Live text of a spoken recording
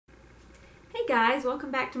guys,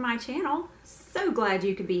 welcome back to my channel. So glad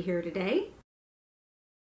you could be here today.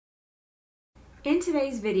 In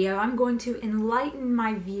today's video, I'm going to enlighten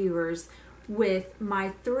my viewers with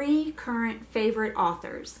my 3 current favorite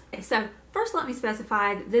authors. So first let me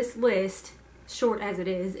specify that this list, short as it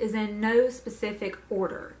is in no specific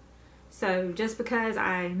order. So just because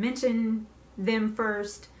I mention them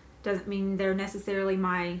first doesn't mean they're necessarily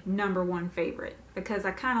my #1 favorite, because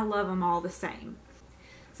I kind of love them all the same.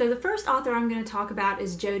 So the first author I'm going to talk about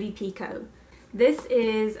is Jodi Picoult. This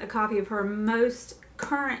is a copy of her most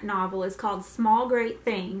current novel. It's called Small Great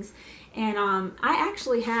Things, and I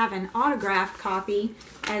actually have an autographed copy,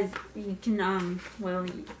 as you can, well,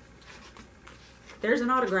 there's an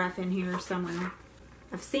autograph in here somewhere.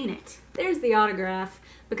 I've seen it. There's the autograph,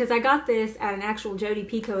 because I got this at an actual Jodi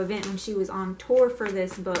Picoult event when she was on tour for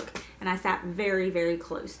this book, and I sat very, very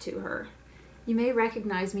close to her. You may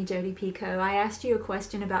recognize me, Jodi Picoult. I asked you a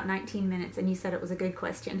question about 19 minutes and you said it was a good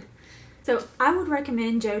question. So I would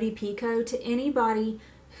recommend Jodi Picoult to anybody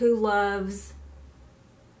who loves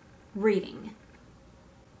reading.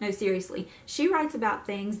 No, seriously. She writes about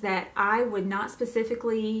things that I would not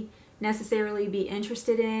specifically necessarily be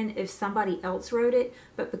interested in if somebody else wrote it,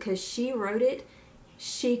 but because she wrote it,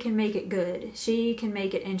 she can make it good. She can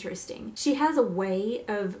make it interesting. She has a way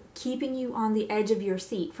of keeping you on the edge of your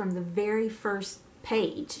seat from the very first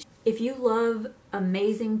page. If you love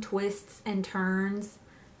amazing twists and turns,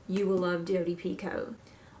 you will love Jodi Picoult.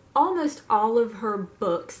 Almost all of her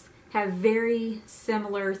books have very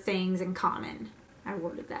similar things in common. I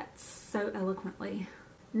worded that so eloquently.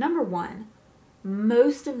 #1,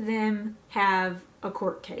 most of them have a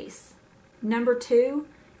court case. #2,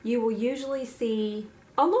 you will usually see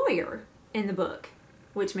a lawyer in the book,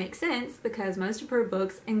 which makes sense because most of her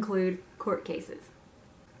books include court cases.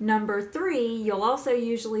 #3, you'll also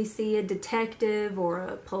usually see a detective or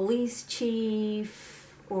a police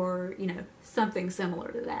chief or, something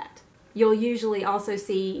similar to that. You'll usually also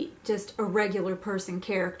see just a regular person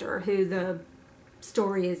character who the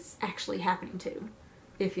story is actually happening to,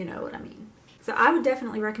 if you know what I mean. So I would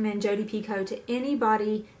definitely recommend Jodi Picoult to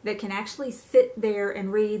anybody that can actually sit there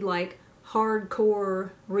and read like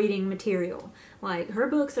hardcore reading material. Like, her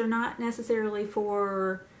books are not necessarily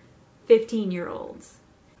for 15-year-olds.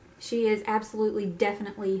 She is absolutely,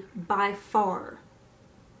 definitely, by far,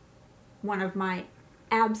 one of my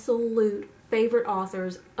absolute favorite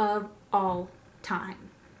authors of all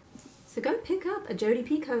time. So go pick up a Jodi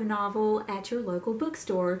Picoult novel at your local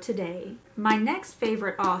bookstore today. My next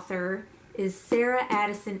favorite author is Sarah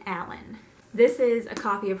Addison Allen. This is a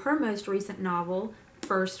copy of her most recent novel,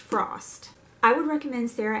 First Frost. I would recommend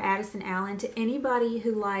Sarah Addison Allen to anybody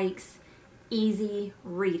who likes easy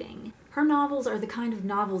reading. Her novels are the kind of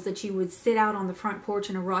novels that you would sit out on the front porch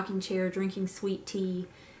in a rocking chair drinking sweet tea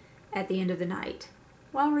at the end of the night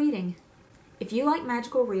while reading. If you like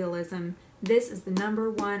magical realism, this is the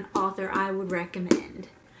 #1 author I would recommend.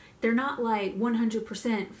 They're not like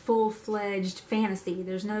 100% full-fledged fantasy.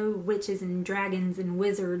 There's no witches and dragons and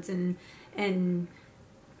wizards and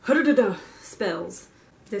spells.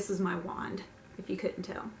 This is my wand, if you couldn't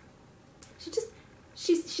tell.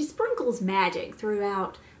 She sprinkles magic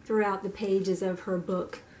throughout the pages of her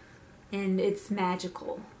book, and it's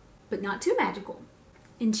magical, but not too magical.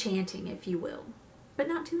 Enchanting, if you will, but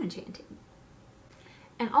not too enchanting.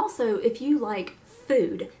 And also, if you like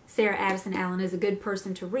food, Sarah Addison Allen is a good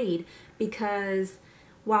person to read, because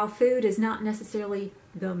while food is not necessarily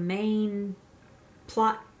the main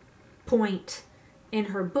plot point in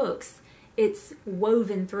her books, it's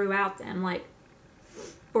woven throughout them. Like,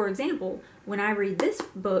 for example, when I read this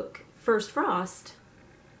book, First Frost,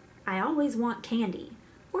 I always want candy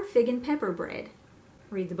or fig and pepper bread.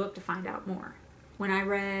 Read the book to find out more. When I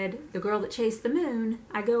read The Girl That Chased the Moon,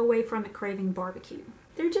 I go away from it craving barbecue.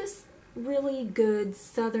 They're just really good,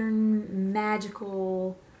 southern,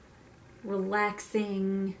 magical,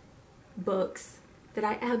 relaxing books that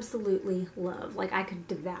I absolutely love. Like, I could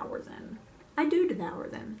devour them. I do devour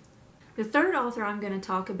them. The third author I'm going to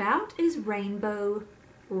talk about is Rainbow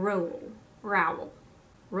Rowell.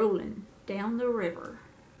 Rolling down the river.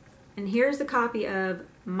 And here's a copy of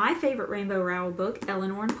my favorite Rainbow Rowell book,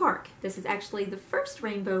 Eleanor and Park. This is actually the first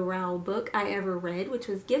Rainbow Rowell book I ever read, which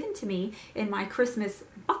was given to me in my Christmas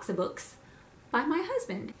box of books by my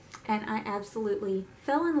husband. And I absolutely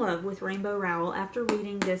fell in love with Rainbow Rowell after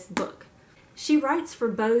reading this book. She writes for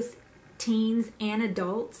both teens and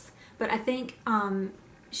adults, but I think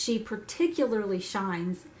she particularly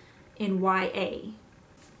shines in YA,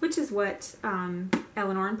 which is what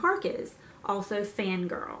Eleanor and Park is. Also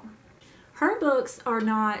fangirl. Her books are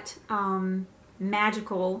not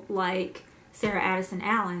magical like Sarah Addison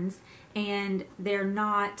Allen's, and they're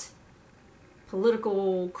not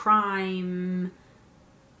political, crime,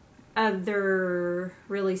 other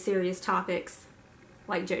really serious topics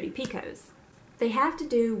like Jodi Picoult's. They have to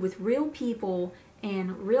do with real people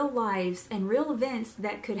and real lives and real events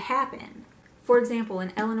that could happen. For example,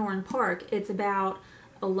 in Eleanor and Park, it's about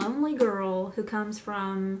a lonely girl who comes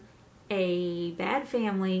from a bad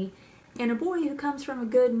family and a boy who comes from a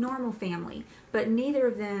good, normal family, but neither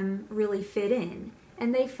of them really fit in.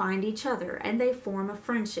 And they find each other, and they form a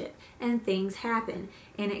friendship, and things happen,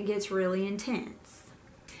 and it gets really intense.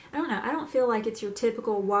 I don't know, I don't feel like it's your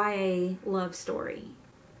typical YA love story.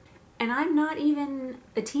 And I'm not even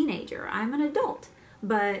a teenager, I'm an adult,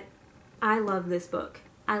 but I love this book.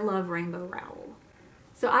 I love Rainbow Rowell.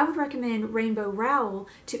 So I would recommend Rainbow Rowell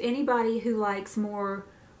to anybody who likes more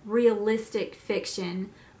realistic fiction,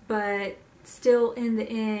 but still in the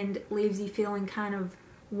end leaves you feeling kind of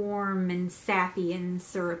warm and sappy and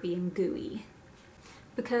syrupy and gooey.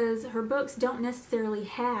 Because her books don't necessarily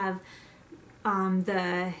have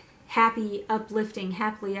the happy, uplifting,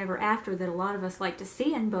 happily ever after that a lot of us like to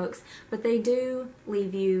see in books, but they do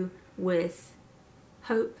leave you with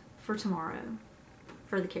hope for tomorrow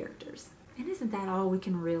for the characters. And isn't that all we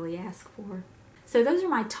can really ask for? So those are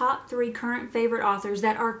my top 3 current favorite authors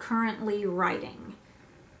that are currently writing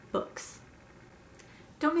books.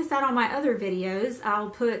 Don't miss out on my other videos. I'll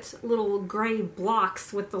put little gray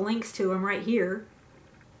blocks with the links to them right here,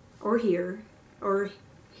 or here, or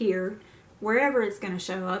here, wherever it's going to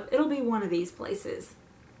show up. It'll be one of these places.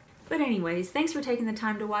 But anyways, thanks for taking the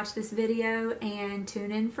time to watch this video, and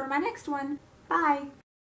tune in for my next one. Bye!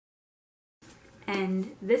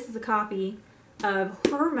 And this is a copy of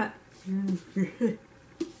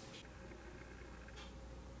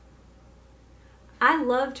I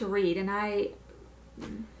love to read, and are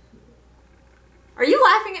you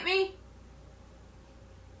laughing at me?